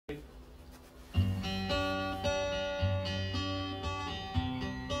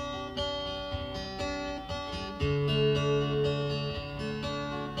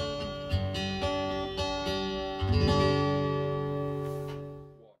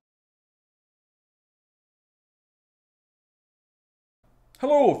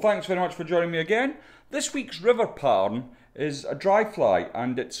Hello, thanks very much for joining me again. This week's river pattern is a dry fly,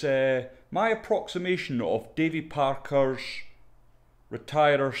 and it's my approximation of Davie Parker's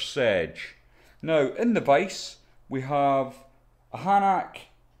Retirer Sedge. Now, in the vise we have a Hanak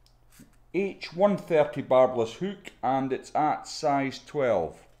H130 barbless hook, and it's at size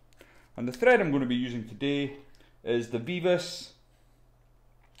 12. And the thread I'm going to be using today is the Vivis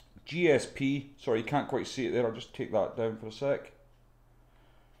GSP. Sorry, you can't quite see it there, I'll just take that down for a sec.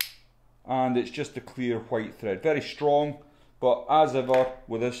 And it's just a clear white thread, very strong, but as ever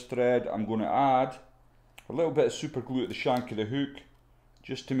with this thread I'm going to add a little bit of super glue at the shank of the hook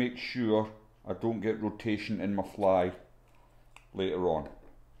just to make sure I don't get rotation in my fly later on.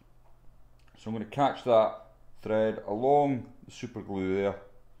 So I'm going to catch that thread along the super glue there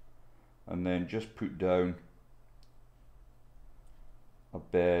and then just put down a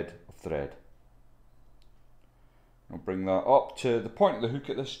bed of thread. I'll bring that up to the point of the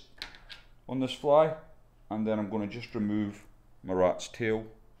hook on this fly, and then I'm going to just remove my rat's tail,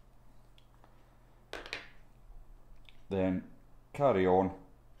 then carry on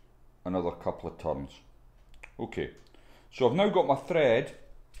another couple of turns. Okay, so I've now got my thread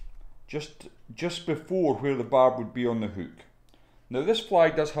just before where the barb would be on the hook. Now this fly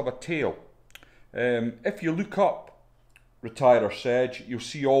does have a tail. If you look up Retirer Sedge, you'll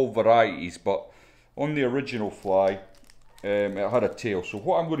see all varieties, but on the original fly it had a tail. So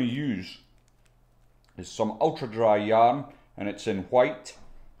what I'm going to use is some ultra dry yarn, and it's in white.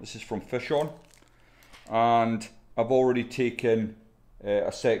 This is from Fish On, and I've already taken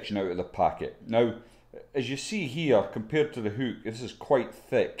a section out of the packet. Now, as you see here, compared to the hook, this is quite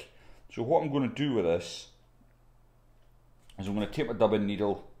thick. So what I'm going to do with this is I'm going to take my dubbing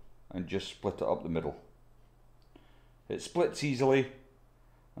needle and just split it up the middle. It splits easily,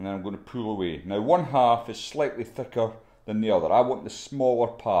 and then I'm going to pull away. Now, one half is slightly thicker than the other. I want the smaller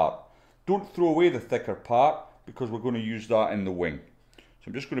part. Don't throw away the thicker part, because we're going to use that in the wing. So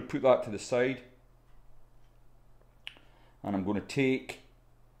I'm just going to put that to the side, and I'm going to take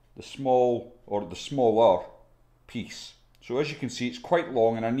the smaller piece. So as you can see, it's quite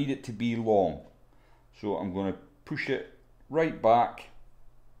long and I need it to be long. So I'm going to push it right back.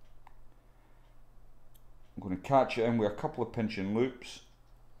 I'm going to catch it in with a couple of pinching loops.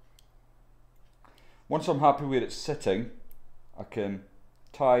 Once I'm happy where it's sitting, I can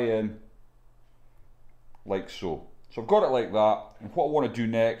tie in like so. So I've got it like that, and what I want to do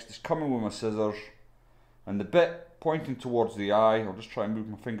next is come in with my scissors, and the bit pointing towards the eye, I'll just try and move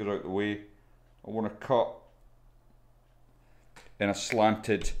my fingers out of the way, I want to cut in a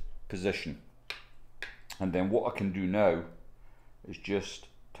slanted position. And then what I can do now is just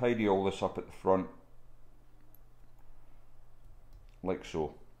tidy all this up at the front like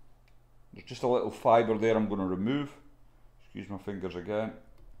so. There's just a little fibre there I'm going to remove. Excuse my fingers again.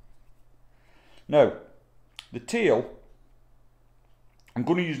 Now, the tail, I'm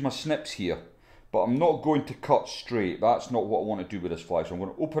going to use my snips here, but I'm not going to cut straight. That's not what I want to do with this fly. So I'm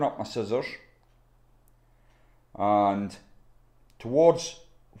going to open up my scissors, and towards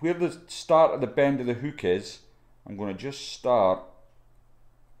where the start of the bend of the hook is, I'm going to just start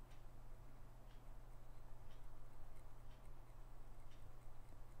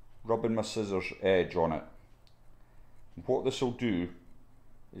rubbing my scissors edge on it. And what this will do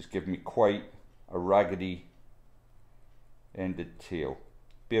is give me quite a raggedy ended tail.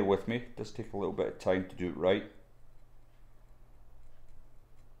 Bear with me, it does take a little bit of time to do it right.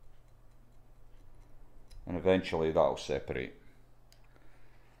 And eventually that'll separate.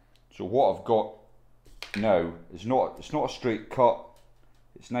 So what I've got now is it's not a straight cut,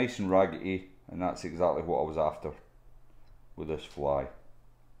 it's nice and raggedy, and that's exactly what I was after with this fly.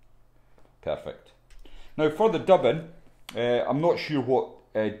 Perfect. Now for the dubbing, I'm not sure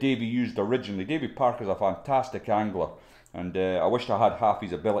what Davie used originally. Davie Parker's a fantastic angler, and I wished I had half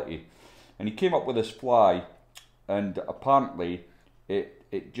his ability. And he came up with this fly, and apparently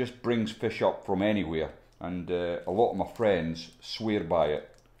it just brings fish up from anywhere, and a lot of my friends swear by it.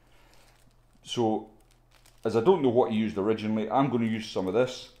 So, as I don't know what he used originally, I'm going to use some of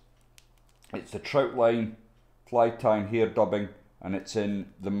this. It's the Troutline Fly Tying Hair Dubbing, and it's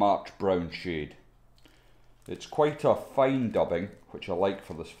in the March Brown shade. It's quite a fine dubbing, which I like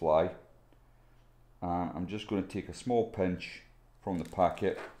for this fly. I'm just going to take a small pinch from the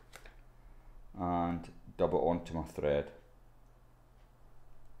packet and dub it onto my thread.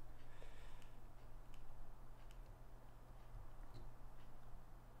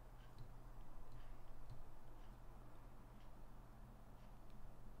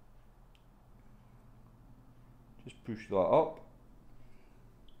 Just push that up,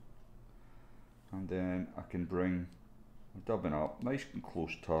 and then I can bring dubbing up, nice and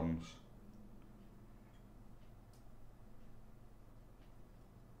close turns.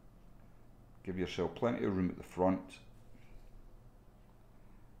 Give yourself plenty of room at the front.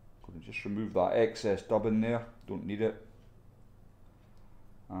 I'm going to just remove that excess dubbing there, don't need it.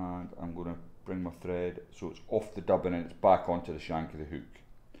 And I'm going to bring my thread so it's off the dubbing and it's back onto the shank of the hook.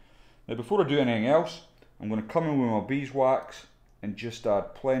 Now before I do anything else, I'm going to come in with my beeswax and just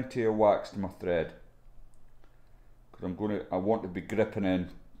add plenty of wax to my thread. Because I want to be gripping in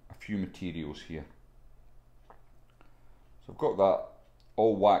a few materials here. So I've got that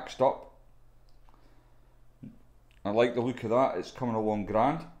all waxed up. I like the look of that, it's coming along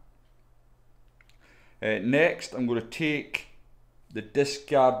grand. Next I'm going to take the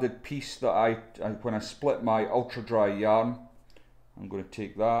discarded piece that when I split my ultra dry yarn, I'm going to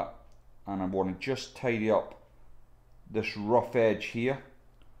take that and I want to just tidy up this rough edge here.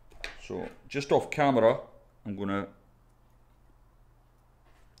 So just off camera I'm going to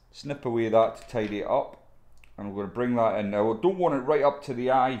snip away that to tidy it up, and I'm going to bring that in. Now I don't want it right up to the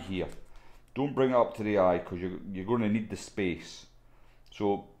eye here, don't bring it up to the eye because you're going to need the space.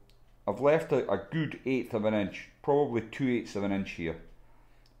 So I've left a good 1/8 of an inch, probably 2/8 of an inch here,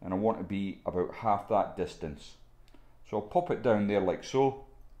 and I want to be about half that distance. So I'll pop it down there like so,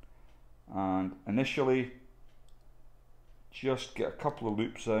 and initially just get a couple of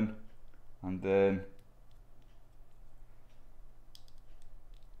loops in, and then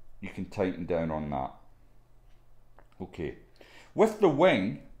you can tighten down on that. Okay, with the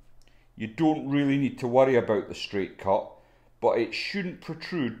wing you don't really need to worry about the straight cut, but it shouldn't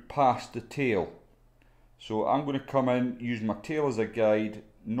protrude past the tail. So I'm going to come in, use my tail as a guide,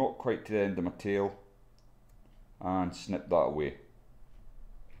 not quite to the end of my tail, and snip that away.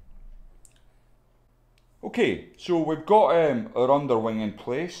 Okay, so we've got our underwing in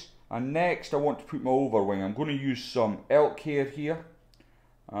place, and next I want to put my overwing. I'm going to use some elk hair here,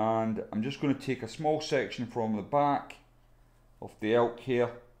 and I'm just going to take a small section from the back of the elk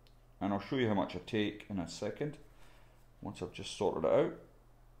hair, and I'll show you how much I take in a second, once I've just sorted it out.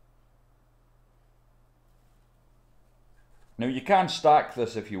 Now you can stack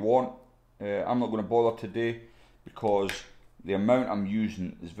this if you want. I'm not going to bother today because the amount I'm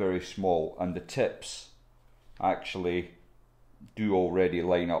using is very small, and the tips actually do already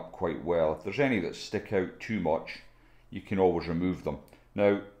line up quite well. If there's any that stick out too much, you can always remove them.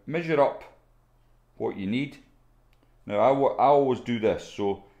 Now measure up what you need. Now I always do this,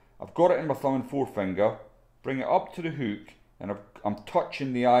 so I've got it in my thumb and forefinger, bring it up to the hook, and I'm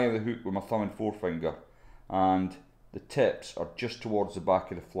touching the eye of the hook with my thumb and forefinger, and the tips are just towards the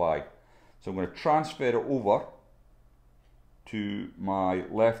back of the fly. So I'm going to transfer it over to my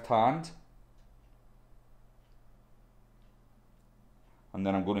left hand, and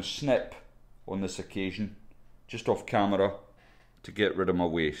then I'm going to snip on this occasion just off camera to get rid of my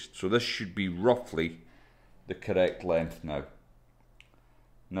waste. So this should be roughly the correct length now.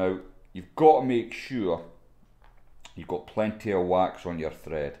 Now you've got to make sure you've got plenty of wax on your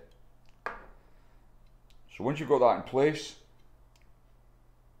thread. So once you've got that in place,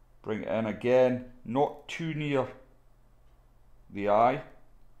 bring it in again, not too near the eye.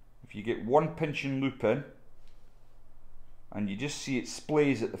 If you get one pinching loop in, and you just see it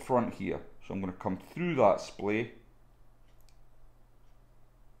splays at the front here, so I'm going to come through that splay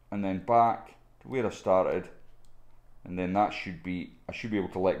and then back to where I started, and then that should be, I should be able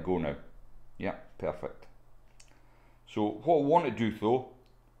to let go now. Yeah, perfect. So what I want to do though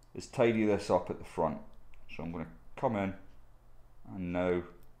is tidy this up at the front. So I'm going to come in and now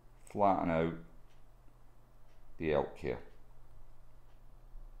flatten out the elk here.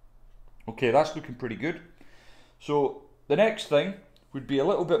 Okay, that's looking pretty good. So the next thing would be a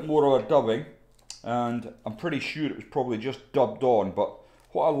little bit more of a dubbing, and I'm pretty sure it was probably just dubbed on, but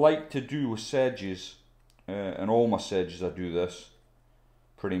what I like to do with sedges, and all my sedges I do this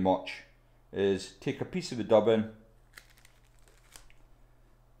pretty much, is take a piece of the dubbing,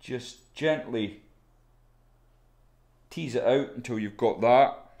 just gently tease it out until you've got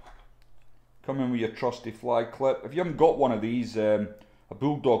that. Come in with your trusty fly clip. If you haven't got one of these, a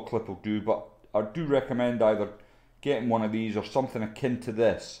bulldog clip will do, but I do recommend either getting one of these or something akin to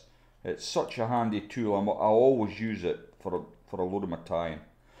this. It's such a handy tool, and I'll always use it for a load of my tying.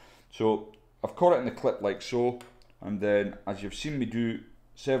 So I've caught it in the clip like so, and then as you've seen me do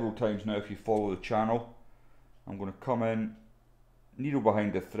several times now if you follow the channel, I'm going to come in, needle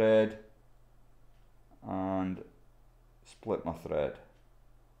behind the thread, and split my thread.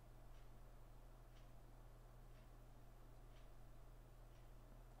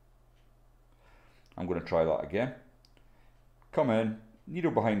 I'm going to try that again. Come in,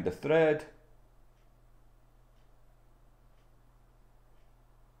 needle behind the thread,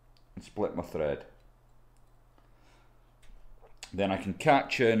 and split my thread. Then I can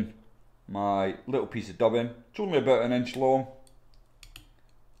catch in my little piece of dubbing. It's only about 1 inch long,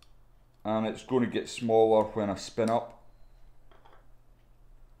 and it's going to get smaller when I spin up.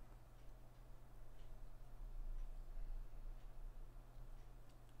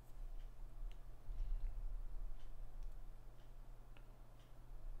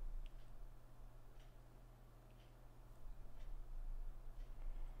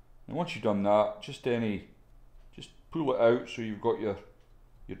 And once you've done that, just pull it out so you've got your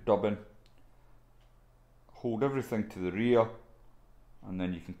dubbing. Hold everything to the rear, and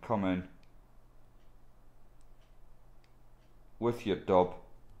then you can come in with your dub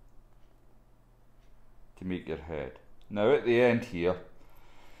to make your head. Now at the end here,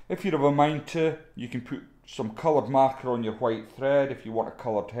 if you have a mind to, you can put some coloured marker on your white thread if you want a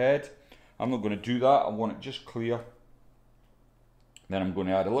coloured head. I'm not going to do that, I want it just clear. Then I'm going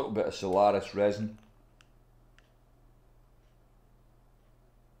to add a little bit of Solaris resin.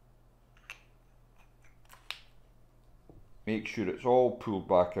 Make sure it's all pulled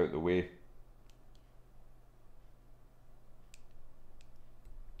back out the way.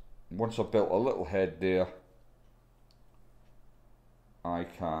 Once I've built a little head there, I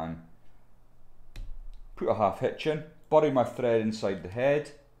can put a half hitch in, bury my thread inside the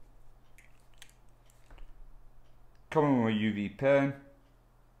head, come in with my UV pen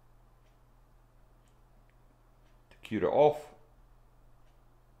to cure it off.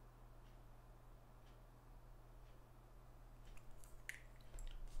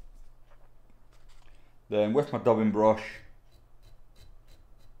 Then with my dubbing brush,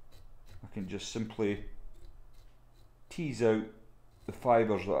 I can just simply tease out the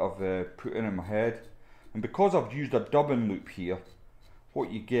fibres that I've put in my head. And because I've used a dubbing loop here,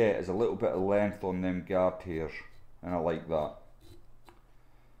 what you get is a little bit of length on them guard hairs, and I like that.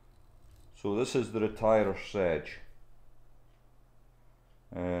 So this is the retirer Sedge.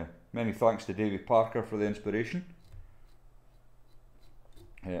 Many thanks to Davie Parker for the inspiration.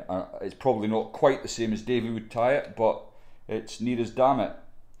 It's probably not quite the same as Davie would tie it, but it's near as damn it.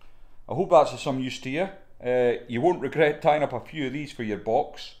 I hope that's of some use to you. You won't regret tying up a few of these for your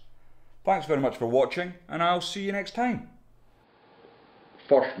box. Thanks very much for watching, and I'll see you next time.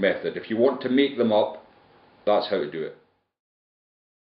 First method, if you want to make them up, that's how to do it.